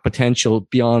untapped potential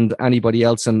beyond anybody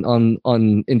else in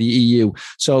the EU.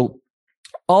 So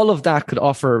all of that could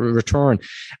offer a return,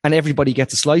 and everybody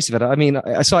gets a slice of it. I mean,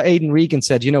 I saw Aidan Regan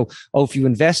said, if you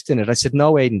invest in it. I said,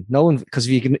 no, Aidan, no, because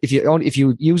if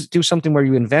you do something where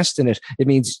you invest in it, it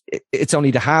means it's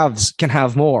only the haves can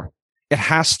have more. It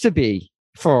has to be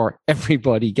for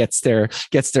everybody gets their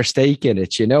stake in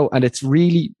it, and it's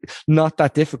really not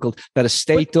that difficult that a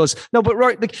state does. No, but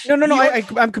right,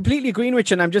 I'm completely agreeing with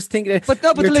you, and I'm just thinking. But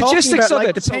the logistics of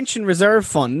it, the pension reserve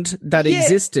fund that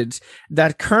existed,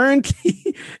 that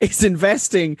currently is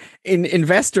investing in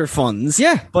investor funds,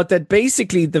 but that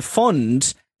basically the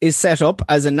fund is set up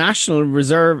as a national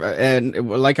reserve,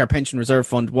 like our pension reserve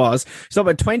fund was. So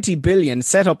about 20 billion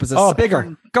set up as a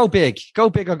bigger, go big or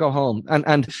go home,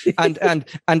 and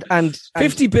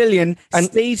 50 billion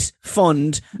state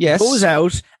fund goes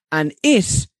out and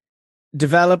it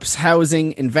develops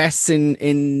housing, invests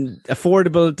in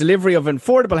delivery of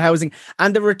affordable housing,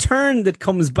 and the return that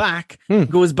comes back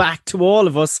goes back to all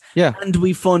of us, and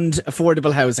we fund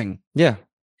affordable housing. Yeah.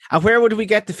 And where would we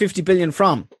get the 50 billion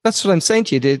from? That's what I'm saying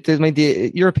to you.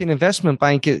 The European Investment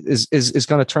Bank is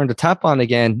going to turn the tap on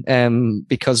again,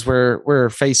 because we're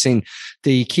facing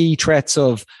the key threats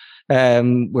of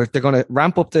where they're going to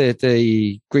ramp up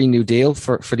the Green New Deal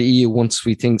for the EU once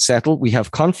we think settle. We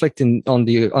have conflict on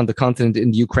the continent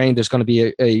in Ukraine. There's going to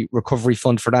be a recovery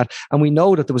fund for that, and we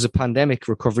know that there was a pandemic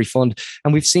recovery fund,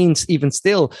 and we've seen even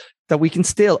still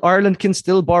that Ireland can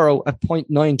still borrow at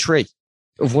 0.93.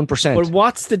 Of 1%. But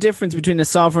what's the difference between a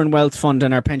sovereign wealth fund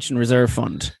and our pension reserve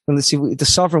fund? And let's see, the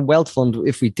sovereign wealth fund,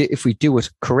 if we do it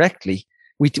correctly,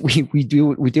 we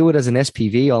do it as an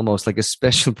SPV, almost like a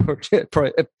special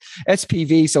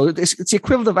SPV. So it's the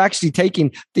equivalent of actually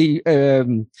taking the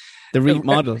REIT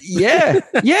model,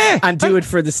 and do it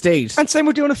for the state. And same,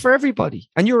 we're doing it for everybody.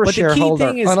 And you're a shareholder,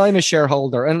 and I'm a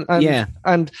shareholder,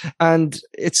 and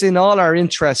it's in all our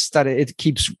interests that it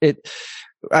keeps it.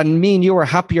 And me and you are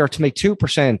happier to make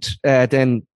 2%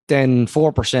 than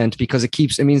 4%, because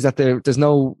it means that there's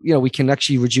no, we can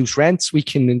actually reduce rents. We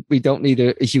don't need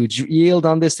a huge yield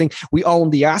on this thing. We own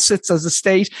the assets as a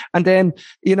state. And then,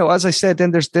 as I said,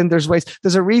 then there's ways.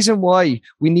 There's a reason why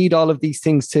we need all of these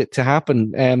things to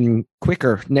happen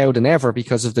quicker now than ever,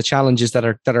 because of the challenges that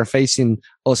are facing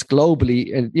us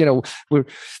globally. And,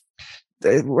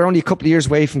 we're only a couple of years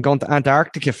away from going to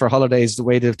Antarctica for holidays, the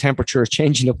way the temperature is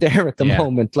changing up there at the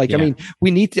moment. I mean, we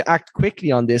need to act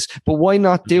quickly on this, but why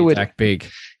not do it? Act big.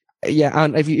 Yeah.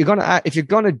 And if you're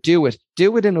going to do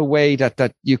it in a way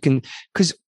that you can,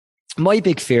 because my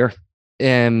big fear,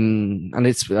 and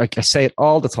it's like I say it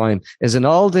all the time, is in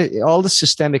all the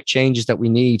systemic changes that we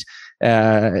need,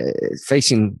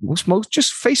 facing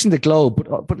the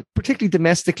globe, but particularly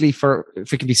domestically,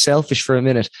 if we can be selfish for a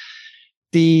minute.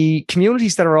 The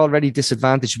communities that are already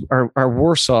disadvantaged are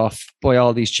worse off by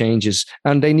all these changes,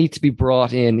 and they need to be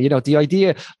brought in. The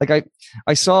idea, like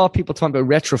I saw people talking about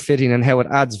retrofitting and how it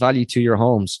adds value to your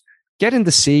homes. Get in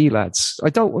the sea, lads. I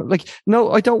don't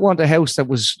want a house that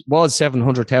was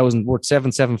 700,000 worth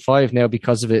 775 now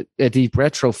because of a deep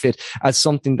retrofit as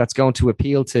something that's going to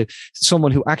appeal to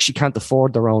someone who actually can't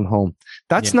afford their own home.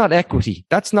 That's not equity.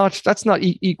 That's not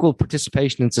equal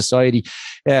participation in society.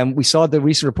 We saw the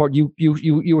recent report.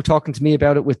 You were talking to me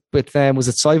about it with was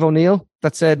it Sive O'Neill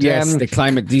that said yes, the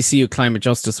DCU climate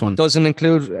justice one doesn't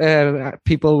include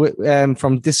people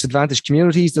from disadvantaged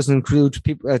communities. Doesn't include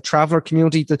people traveller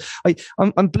community.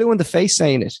 I'm blue in the face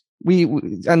saying it.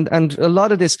 And a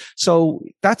lot of this. So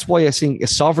that's why I think a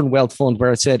sovereign wealth fund,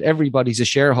 where it said everybody's a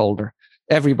shareholder.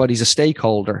 Everybody's a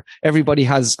stakeholder. Everybody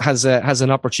has an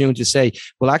opportunity to say,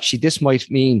 well, actually, this might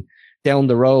mean down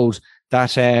the road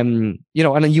that and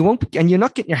you're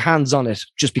not getting your hands on it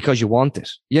just because you want it.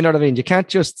 You know what I mean? You can't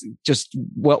just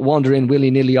wander in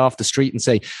willy nilly off the street and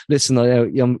say, listen, I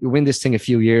win this thing a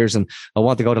few years and I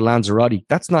want to go to Lanzarote.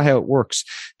 That's not how it works.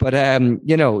 But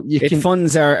it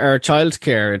funds our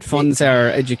childcare, it funds our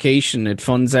education, it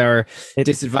funds our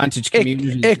disadvantaged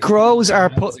communities. It grows our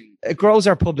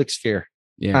public sphere.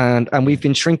 Yeah. And we've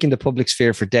been shrinking the public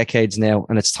sphere for decades now,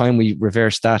 and it's time we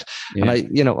reverse that. Yeah.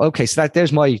 And so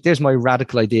there's my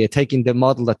radical idea, taking the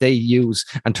model that they use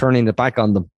and turning it back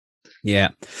on them. Yeah.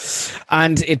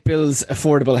 And it builds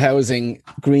affordable housing,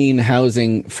 green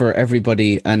housing for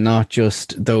everybody, and not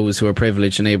just those who are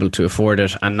privileged and able to afford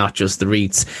it, and not just the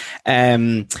REITs.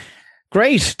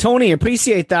 Great, Tony,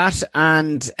 appreciate that.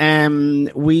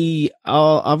 And we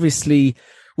obviously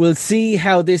we'll see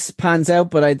how this pans out,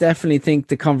 but I definitely think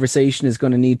the conversation is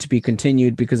going to need to be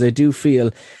continued, because I do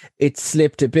feel it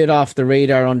slipped a bit off the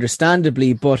radar,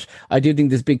 understandably, but I do think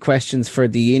there's big questions for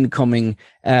the incoming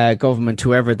government,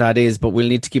 whoever that is, but we'll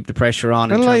need to keep the pressure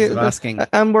on in terms of asking.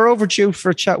 And we're overdue for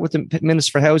a chat with the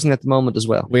Minister for Housing at the moment as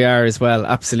well. We are as well,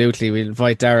 absolutely. We'll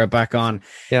invite Dara back on.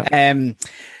 Yeah.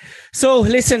 So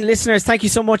listen, listeners, thank you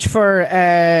so much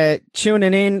for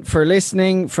tuning in, for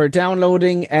listening, for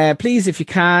downloading. Please, if you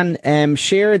can,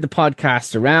 share the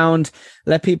podcast around.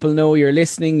 Let people know you're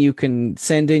listening. You can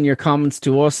send in your comments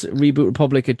to us,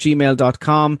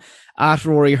 rebootrepublic@gmail.com, at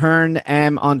Rory Hearn,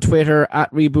 on Twitter, at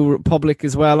Reboot Republic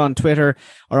as well on Twitter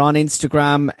or on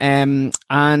Instagram.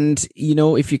 And, you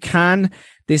know, if you can,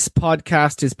 this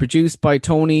podcast is produced by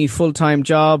Tony, full-time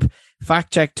job.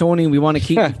 Fact check, Tony. We want to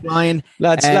keep you flying.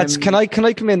 Lads, can I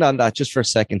come in on that just for a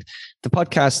second? The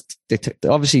podcast,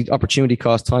 obviously, opportunity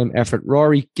cost, time, effort.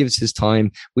 Rory gives his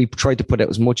time. We try to put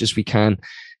out as much as we can.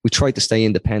 We try to stay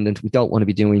independent. We don't want to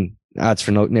be doing ads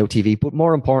for Now TV. But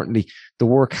more importantly, the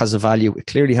work has a value. It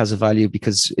clearly has a value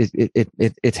because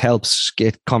it helps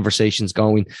get conversations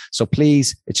going. So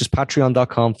please, it's just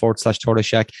patreon.com/Tortoise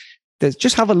Shack.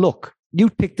 Just have a look. You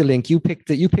pick the link, you pick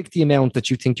the amount that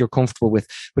you think you're comfortable with.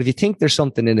 But if you think there's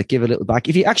something in it, give a little back.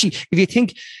 If you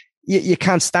think you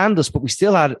can't stand us, but we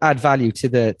still add value to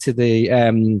the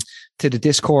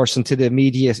discourse and to the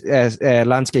media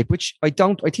landscape, which I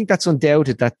think that's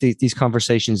undoubted that these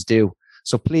conversations do.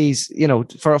 So please, you know,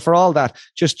 for all that,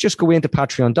 just go into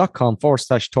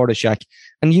patreon.com/Tortoise Shack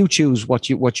and you choose what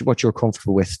you're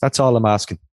comfortable with. That's all I'm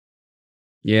asking.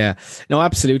 Yeah, no,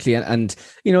 absolutely. And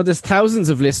you know, there's thousands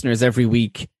of listeners every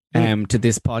week to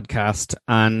this podcast.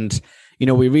 And, you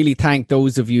know, we really thank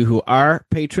those of you who are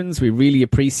patrons. We really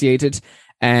appreciate it.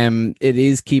 It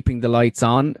is keeping the lights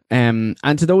on. And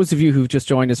to those of you who've just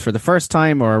joined us for the first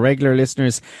time or are regular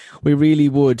listeners, we really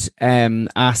would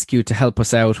ask you to help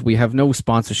us out. We have no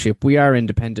sponsorship. We are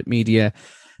independent media.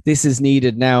 This is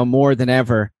needed now more than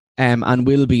ever, and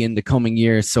will be in the coming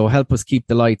years. So help us keep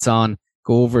the lights on.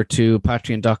 Go over to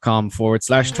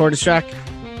patreon.com/Tortoise Shack.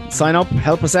 Sign up,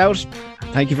 help us out.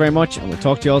 Thank you very much, and we'll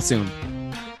talk to you all soon.